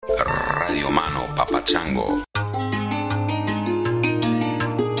Chango.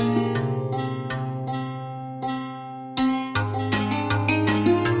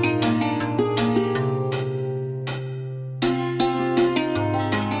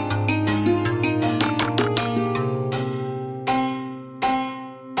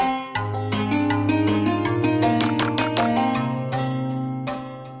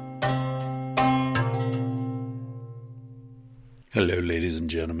 Hello, ladies and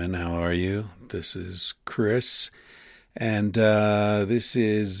gentlemen. How are you? This is Chris, and this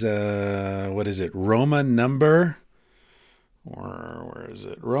is, what is it, Roma number, or where is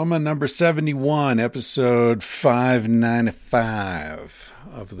it? Roma number 71, episode 595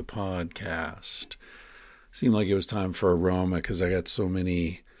 of the podcast. Seemed like it was time for a Roma because I got so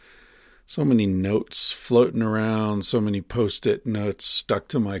many notes floating around, so many Post-it notes stuck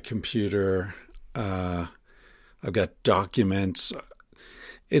to my computer. I've got documents.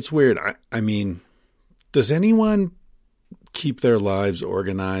 It's weird. I mean, does anyone keep their lives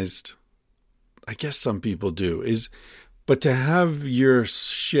organized? I guess some people do. But to have your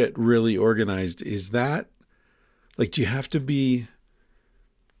shit really organized, is that, like, do you have to be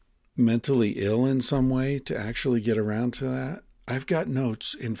mentally ill in some way to actually get around to that? I've got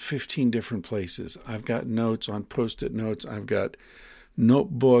notes in 15 different places. I've got notes on Post-it notes. I've got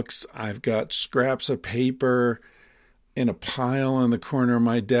notebooks. I've got scraps of paper in a pile on the corner of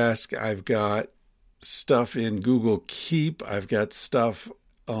my desk. I've got stuff in Google Keep. I've got stuff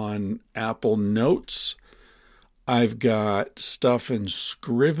on Apple Notes. I've got stuff in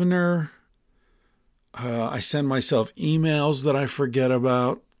Scrivener. I send myself emails that I forget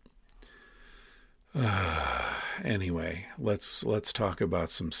about. Anyway, let's talk about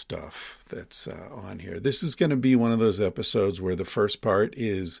some stuff that's on here. This is going to be one of those episodes where the first part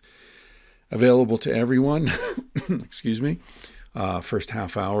is available to everyone, excuse me, first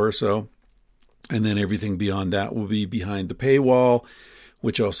half hour or so. And then everything beyond that will be behind the paywall,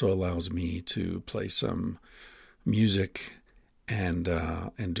 which also allows me to play some music and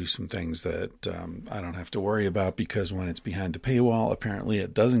do some things that I don't have to worry about, because when it's behind the paywall, apparently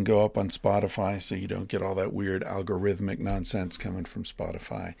it doesn't go up on Spotify, so you don't get all that weird algorithmic nonsense coming from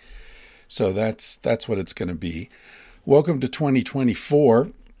Spotify. So that's what it's going to be. Welcome to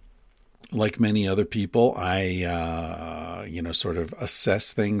 2024. Like many other people, I, sort of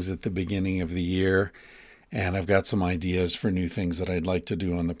assess things at the beginning of the year, and I've got some ideas for new things that I'd like to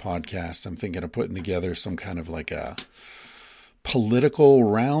do on the podcast. I'm thinking of putting together some kind of like a political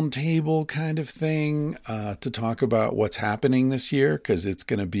roundtable kind of thing to talk about what's happening this year, because it's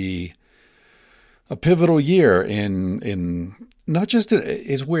going to be a pivotal year in not just,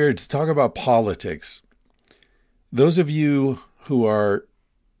 it's weird to talk about politics. Those of you who are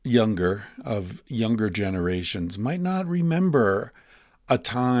younger generations might not remember a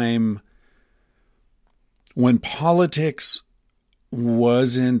time when politics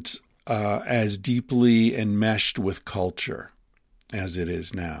wasn't as deeply enmeshed with culture as it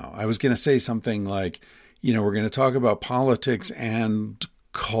is now. I was going to say something like, we're going to talk about politics and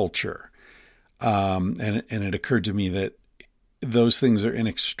culture. And it occurred to me that those things are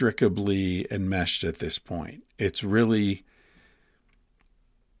inextricably enmeshed at this point. It's really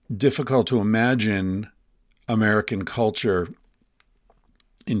difficult to imagine American culture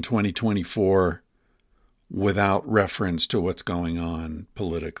in 2024 without reference to what's going on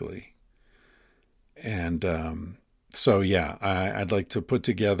politically. And I'd like to put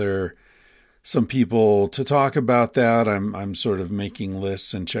together some people to talk about that. I'm sort of making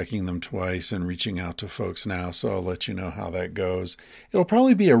lists and checking them twice and reaching out to folks now, so I'll let you know how that goes. It'll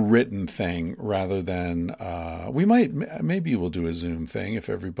probably be a written thing rather than maybe we'll do a Zoom thing if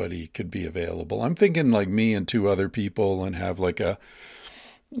everybody could be available. I'm thinking like me and two other people, and have like a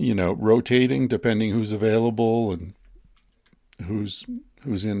rotating depending who's available and who's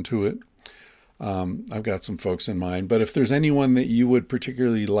into it. I've got some folks in mind, but if there's anyone that you would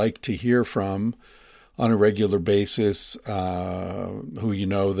particularly like to hear from on a regular basis,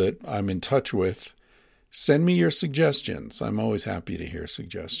 who that I'm in touch with, send me your suggestions. I'm always happy to hear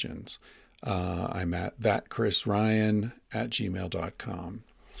suggestions. I'm at thatchrisryan@gmail.com.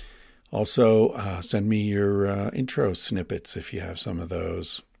 Also, send me your intro snippets if you have some of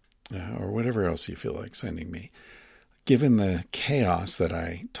those, or whatever else you feel like sending me. Given the chaos that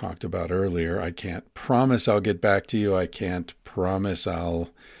I talked about earlier, I can't promise I'll get back to you. I can't promise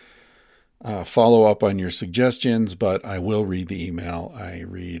I'll follow up on your suggestions, but I will read the email. I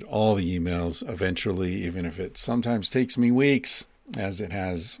read all the emails eventually, even if it sometimes takes me weeks, as it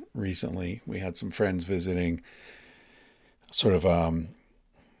has recently. We had some friends visiting, sort of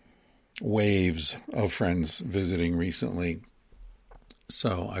waves of friends visiting recently.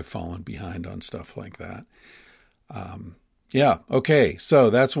 So I've fallen behind on stuff like that. Yeah. Okay. So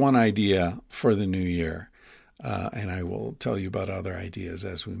that's one idea for the new year. And I will tell you about other ideas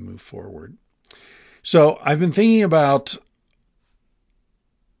as we move forward. So I've been thinking about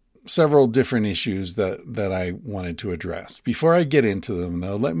several different issues that I wanted to address. Before I get into them,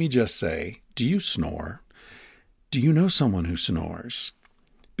 though, let me just say, do you snore? Do you know someone who snores?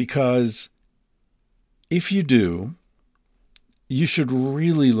 Because if you do, you should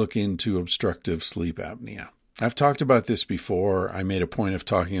really look into obstructive sleep apnea. I've talked about this before. I made a point of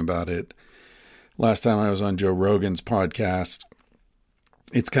talking about it last time I was on Joe Rogan's podcast.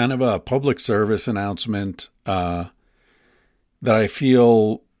 It's kind of a public service announcement that I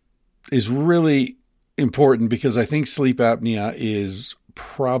feel is really important because I think sleep apnea is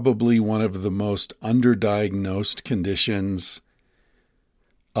probably one of the most underdiagnosed conditions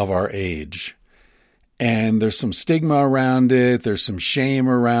of our age. And there's some stigma around it. There's some shame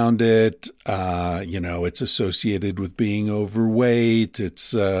around it. It's associated with being overweight.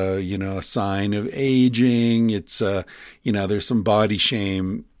 It's, a sign of aging. It's, there's some body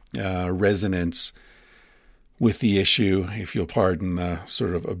shame resonance with the issue, if you'll pardon the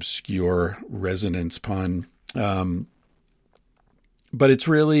sort of obscure resonance pun. But it's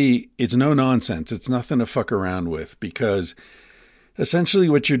no nonsense. It's nothing to fuck around with because essentially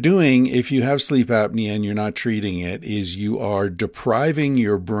what you're doing if you have sleep apnea and you're not treating it is you are depriving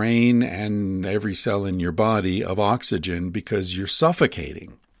your brain and every cell in your body of oxygen because you're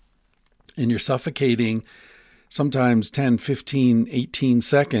suffocating. And you're suffocating sometimes 10, 15, 18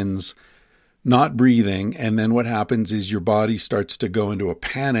 seconds not breathing. And then what happens is your body starts to go into a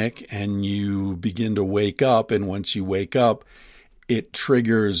panic and you begin to wake up. And once you wake up, it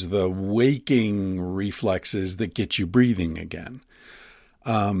triggers the waking reflexes that get you breathing again.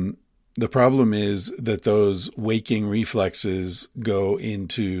 The problem is that those waking reflexes go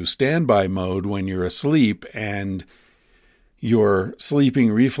into standby mode when you're asleep, and your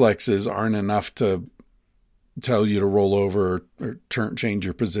sleeping reflexes aren't enough to tell you to roll over or change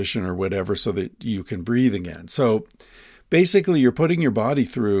your position or whatever so that you can breathe again. So basically you're putting your body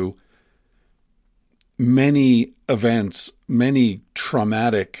through many events, many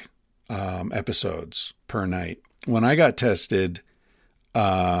traumatic episodes per night. When I got tested,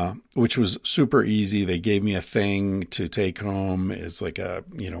 which was super easy. They gave me a thing to take home. It's like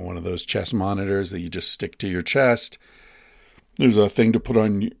one of those chest monitors that you just stick to your chest. There's a thing to put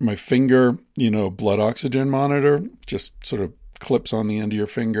on my finger, blood oxygen monitor, just sort of clips on the end of your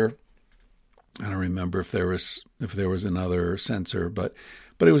finger. I don't remember if there was another sensor, but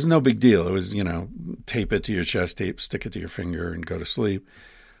it was no big deal. It was, tape it to your chest, stick it to your finger and go to sleep.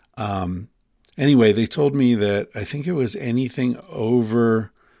 Anyway, they told me that I think it was anything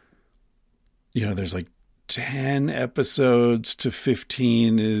over, there's like 10 episodes to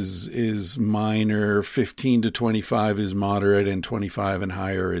 15 is minor, 15 to 25 is moderate, and 25 and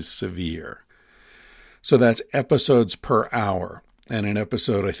higher is severe. So that's episodes per hour. And an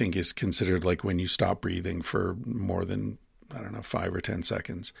episode, I think, is considered like when you stop breathing for more than, 5 or 10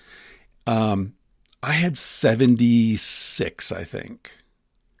 seconds. I had 76, I think.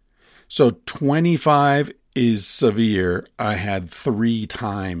 So 25 is severe. I had 3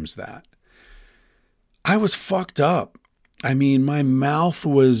 times that. I was fucked up. I mean, my mouth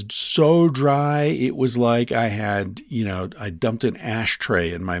was so dry. It was like I had, I dumped an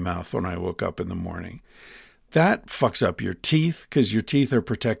ashtray in my mouth when I woke up in the morning. That fucks up your teeth because your teeth are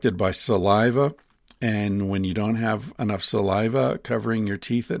protected by saliva. And when you don't have enough saliva covering your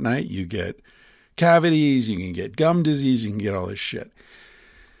teeth at night, you get cavities, you can get gum disease, you can get all this shit.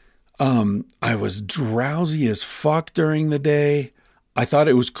 I was drowsy as fuck during the day. I thought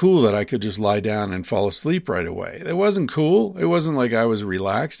it was cool that I could just lie down and fall asleep right away. It wasn't cool. It wasn't like I was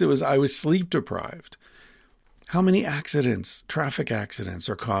relaxed. I was sleep deprived. How many traffic accidents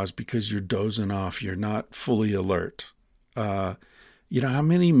are caused because you're dozing off, you're not fully alert? How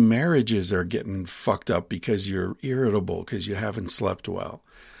many marriages are getting fucked up because you're irritable, because you haven't slept well?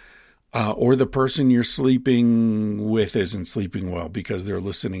 Or the person you're sleeping with isn't sleeping well because they're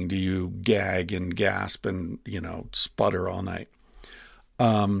listening to you gag and gasp and, sputter all night.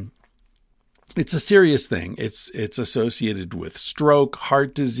 It's a serious thing. It's associated with stroke,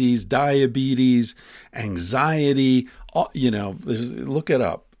 heart disease, diabetes, anxiety. Look it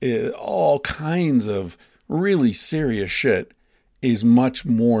up. All kinds of really serious shit is much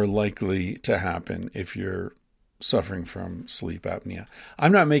more likely to happen if you're suffering from sleep apnea.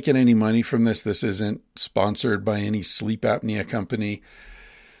 I'm not making any money from this. This isn't sponsored by any sleep apnea company.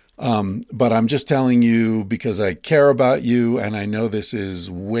 But I'm just telling you because I care about you, and I know this is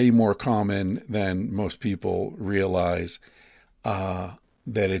way more common than most people realize.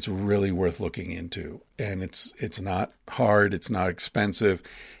 that it's really worth looking into. And it's not hard, it's not expensive.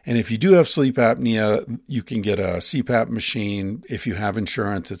 And if you do have sleep apnea, you can get a CPAP machine. If you have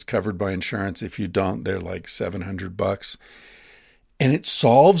insurance, it's covered by insurance. If you don't, they're like $700. And it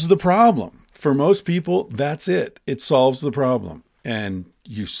solves the problem. For most people, that's it. It solves the problem. And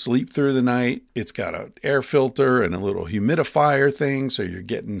you sleep through the night. It's got an air filter and a little humidifier thing, so you're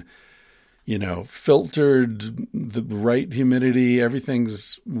getting, filtered, the right humidity.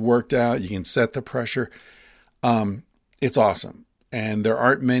 Everything's worked out. You can set the pressure. It's awesome. And there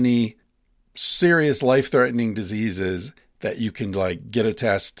aren't many serious life-threatening diseases that you can get a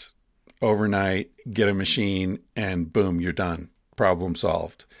test overnight, get a machine, and boom, you're done. Problem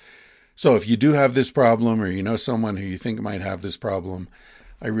solved. So if you do have this problem, or you know someone who you think might have this problem,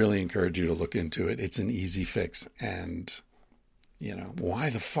 I really encourage you to look into it. It's an easy fix, and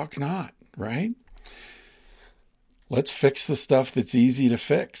why the fuck not, right? Let's fix the stuff that's easy to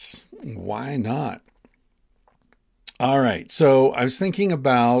fix. Why not? All right. So I was thinking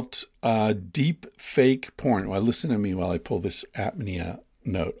about deep fake porn. Well, listen to me while I pull this apnea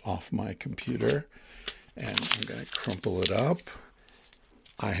note off my computer, and I'm going to crumple it up.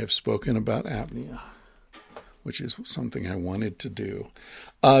 I have spoken about apnea, which is something I wanted to do.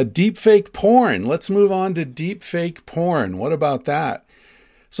 Deep fake porn. Let's move on to deep fake porn. What about that?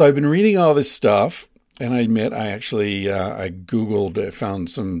 So I've been reading all this stuff, and I admit I actually I Googled, I found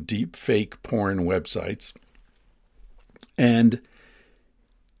some deep fake porn websites, and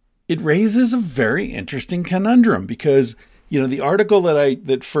it raises a very interesting conundrum because the article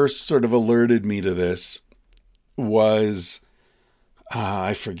that first sort of alerted me to this was.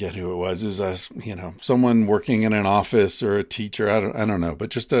 I forget who it was. It was someone working in an office or a teacher. I don't know,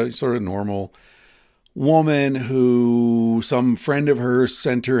 but just a sort of normal woman who some friend of hers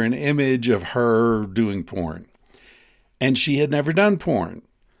sent her an image of her doing porn, and she had never done porn.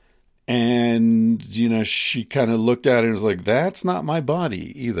 And, she kind of looked at it and was like, that's not my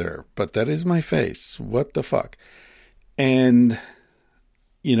body either, but that is my face. What the fuck? And,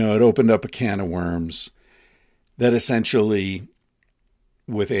 it opened up a can of worms that essentially,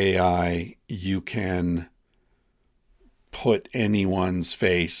 with AI, you can put anyone's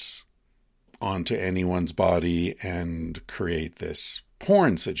face onto anyone's body and create this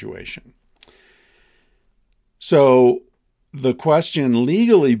porn situation. So the question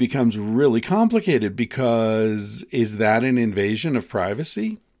legally becomes really complicated because is that an invasion of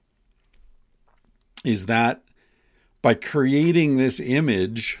privacy? Is that by creating this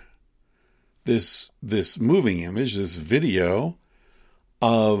image, this moving image, this video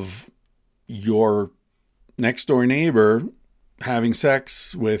of your next door neighbor having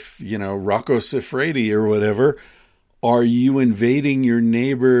sex with, Rocco Siffredi or whatever, are you invading your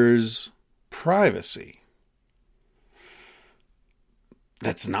neighbor's privacy?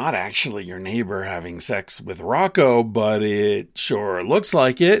 That's not actually your neighbor having sex with Rocco, but it sure looks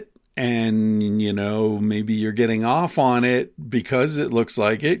like it. And, maybe you're getting off on it because it looks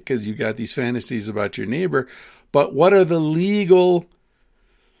like it, because you got these fantasies about your neighbor. But what are the legal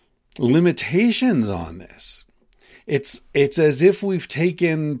limitations on this? It's as if we've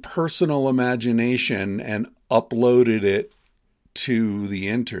taken personal imagination and uploaded it to the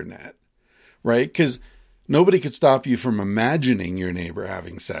internet, right? Because nobody could stop you from imagining your neighbor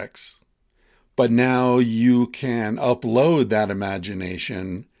having sex, but now you can upload that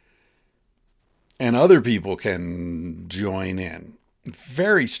imagination and other people can join in.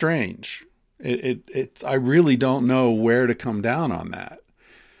 Very strange. I really don't know where to come down on that.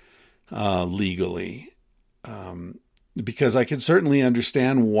 Legally, because I can certainly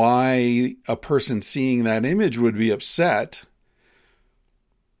understand why a person seeing that image would be upset.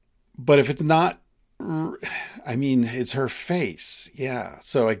 But if it's not, it's her face. Yeah.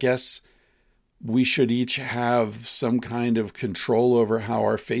 So I guess we should each have some kind of control over how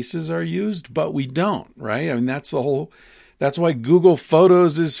our faces are used, but we don't, right? That's why Google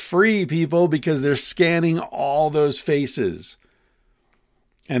Photos is free, people, because they're scanning all those faces.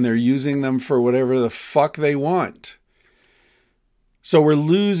 And they're using them for whatever the fuck they want. So we're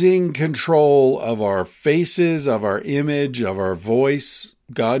losing control of our faces, of our image, of our voice.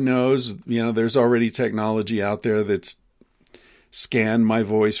 God knows, there's already technology out there that's scanned my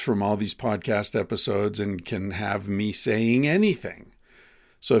voice from all these podcast episodes and can have me saying anything.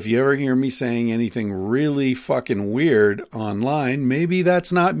 So if you ever hear me saying anything really fucking weird online, maybe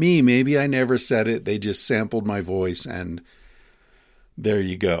that's not me. Maybe I never said it. They just sampled my voice and there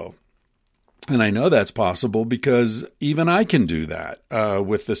you go. And I know that's possible because even I can do that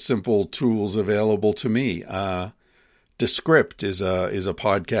with the simple tools available to me. Descript is a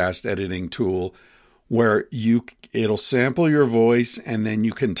podcast editing tool where it'll sample your voice and then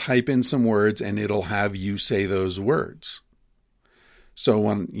you can type in some words and it'll have you say those words. So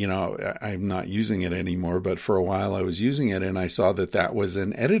when, I'm not using it anymore, but for a while I was using it and I saw that was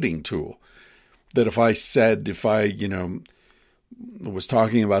an editing tool. That if I was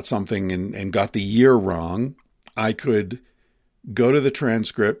talking about something and got the year wrong, I could go to the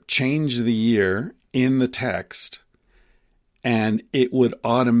transcript, change the year in the text, and it would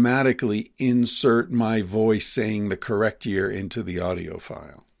automatically insert my voice saying the correct year into the audio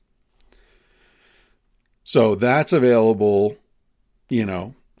file. So that's available,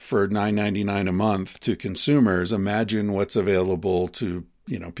 for $9.99 a month to consumers. Imagine what's available to,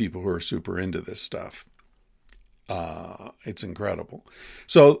 people who are super into this stuff. It's incredible.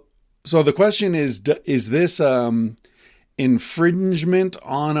 So the question is this infringement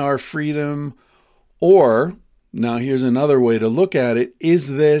on our freedom? Or, now here's another way to look at it, is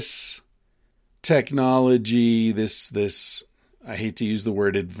this technology, this I hate to use the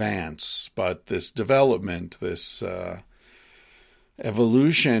word advance, but this development, this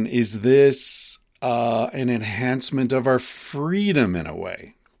evolution, is this an enhancement of our freedom in a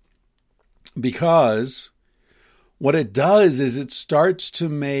way? Because what it does is it starts to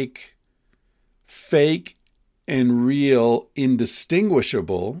make fake and real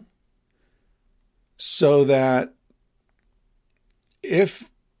indistinguishable, so that if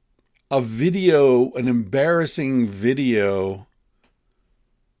an embarrassing video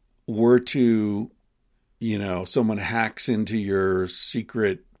were to, someone hacks into your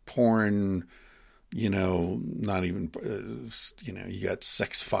secret porn, not even, you got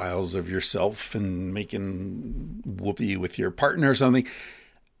sex files of yourself and making whoopee with your partner or something,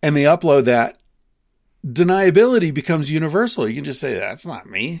 and they upload that, deniability becomes universal. You can just say, that's not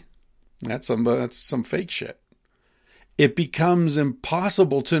me. That's some fake shit. It becomes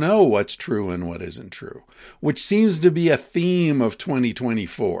impossible to know what's true and what isn't true, which seems to be a theme of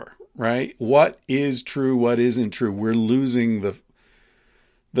 2024, right? What is true, what isn't true? We're losing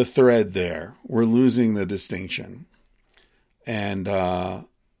the thread there. We're losing the distinction. And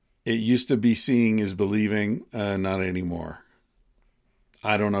it used to be seeing is believing, not anymore.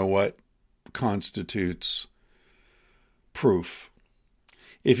 I don't know what constitutes proof.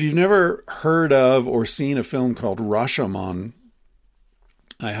 If you've never heard of or seen a film called Rashomon,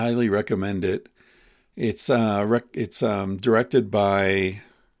 I highly recommend it. It's directed by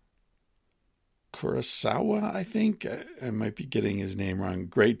Kurosawa, I think. I might be getting his name wrong.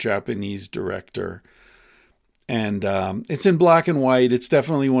 Great Japanese director. And it's in black and white. It's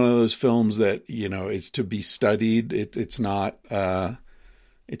definitely one of those films that, is to be studied. It's not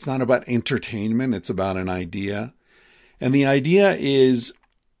about entertainment. It's about an idea. And the idea is,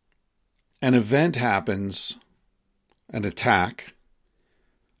 an event happens, an attack,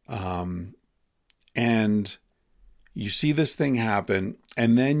 and you see this thing happen,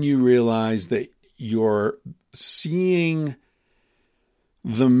 and then you realize that you're seeing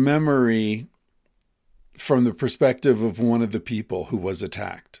the memory from the perspective of one of the people who was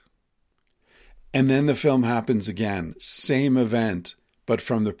attacked. And then the film happens again, same event, but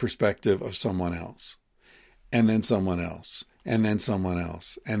from the perspective of someone else, and then someone else. And then someone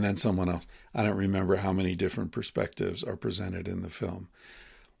else, and then someone else. I don't remember how many different perspectives are presented in the film.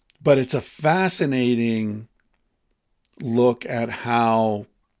 But it's a fascinating look at how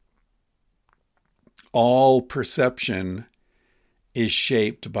all perception is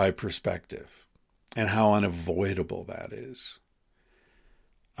shaped by perspective and how unavoidable that is.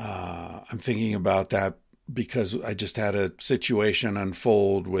 I'm thinking about that because I just had a situation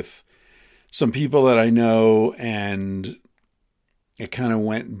unfold with some people that I know, and it kind of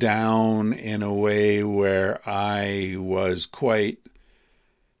went down in a way where I was and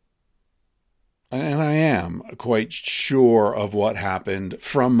I am quite sure of what happened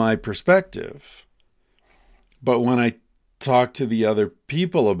from my perspective. But when I talked to the other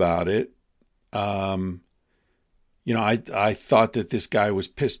people about it, I thought that this guy was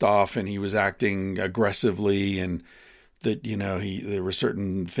pissed off and he was acting aggressively, and that, there were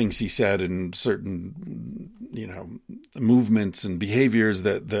certain things he said and certain, movements and behaviors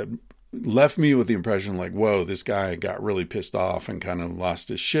that left me with the impression like, whoa, this guy got really pissed off and kind of lost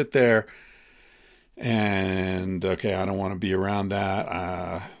his shit there. And okay, I don't want to be around that.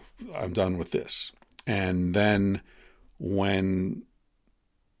 I'm done with this. And then when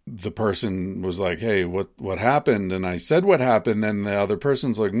the person was like, hey, what happened? And I said what happened. Then the other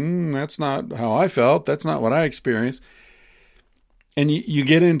person's like, that's not how I felt. That's not what I experienced. And you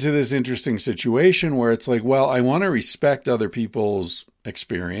get into this interesting situation where it's like, well, I want to respect other people's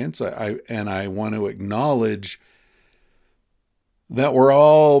experience. I want to acknowledge that we're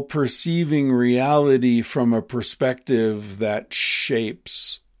all perceiving reality from a perspective that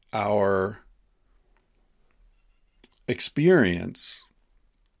shapes our experience.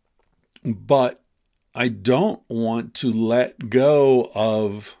 But I don't want to let go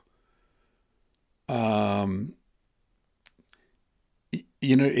of,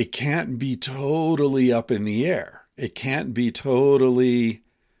 it can't be totally up in the air. It can't be totally,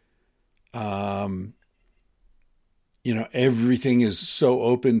 everything is so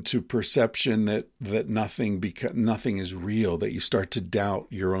open to perception that nothing is real, that you start to doubt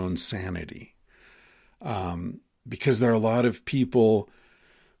your own sanity. Because there are a lot of people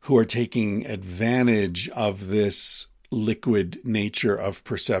who are taking advantage of this liquid nature of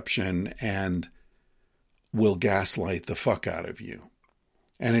perception and will gaslight the fuck out of you.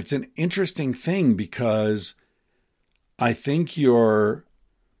 And it's an interesting thing because I think your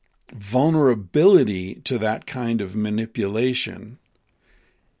vulnerability to that kind of manipulation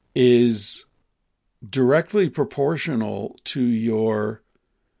is directly proportional to your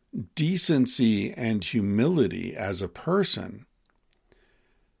decency and humility as a person.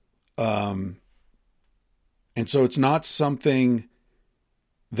 And so it's not something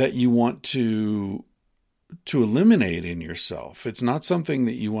that you want to eliminate in yourself. It's not something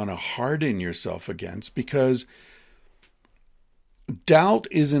that you want to harden yourself against, because doubt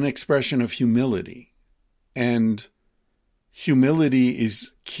is an expression of humility, and humility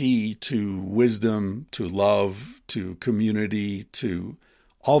is key to wisdom, to love, to community, to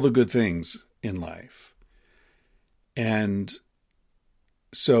all the good things in life. And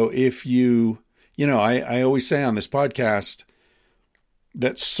so if I always say on this podcast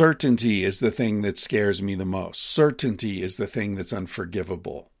that certainty is the thing that scares me the most. Certainty is the thing that's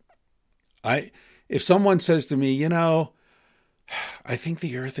unforgivable. If someone says to me, I think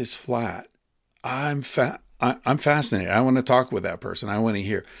the earth is flat, I'm fascinated. I want to talk with that person. I want to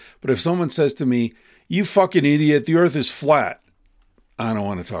hear. But if someone says to me, you fucking idiot, the earth is flat, I don't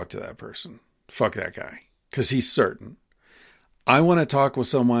want to talk to that person. Fuck that guy, because he's certain. I want to talk with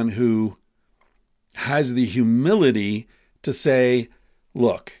someone who has the humility to say,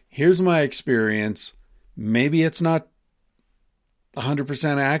 look, here's my experience. Maybe it's not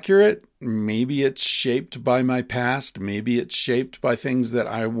 100% accurate. Maybe it's shaped by my past. Maybe it's shaped by things that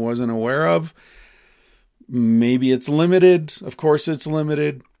I wasn't aware of. Maybe it's limited. Of course it's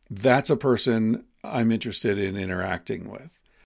limited. That's a person I'm interested in interacting with.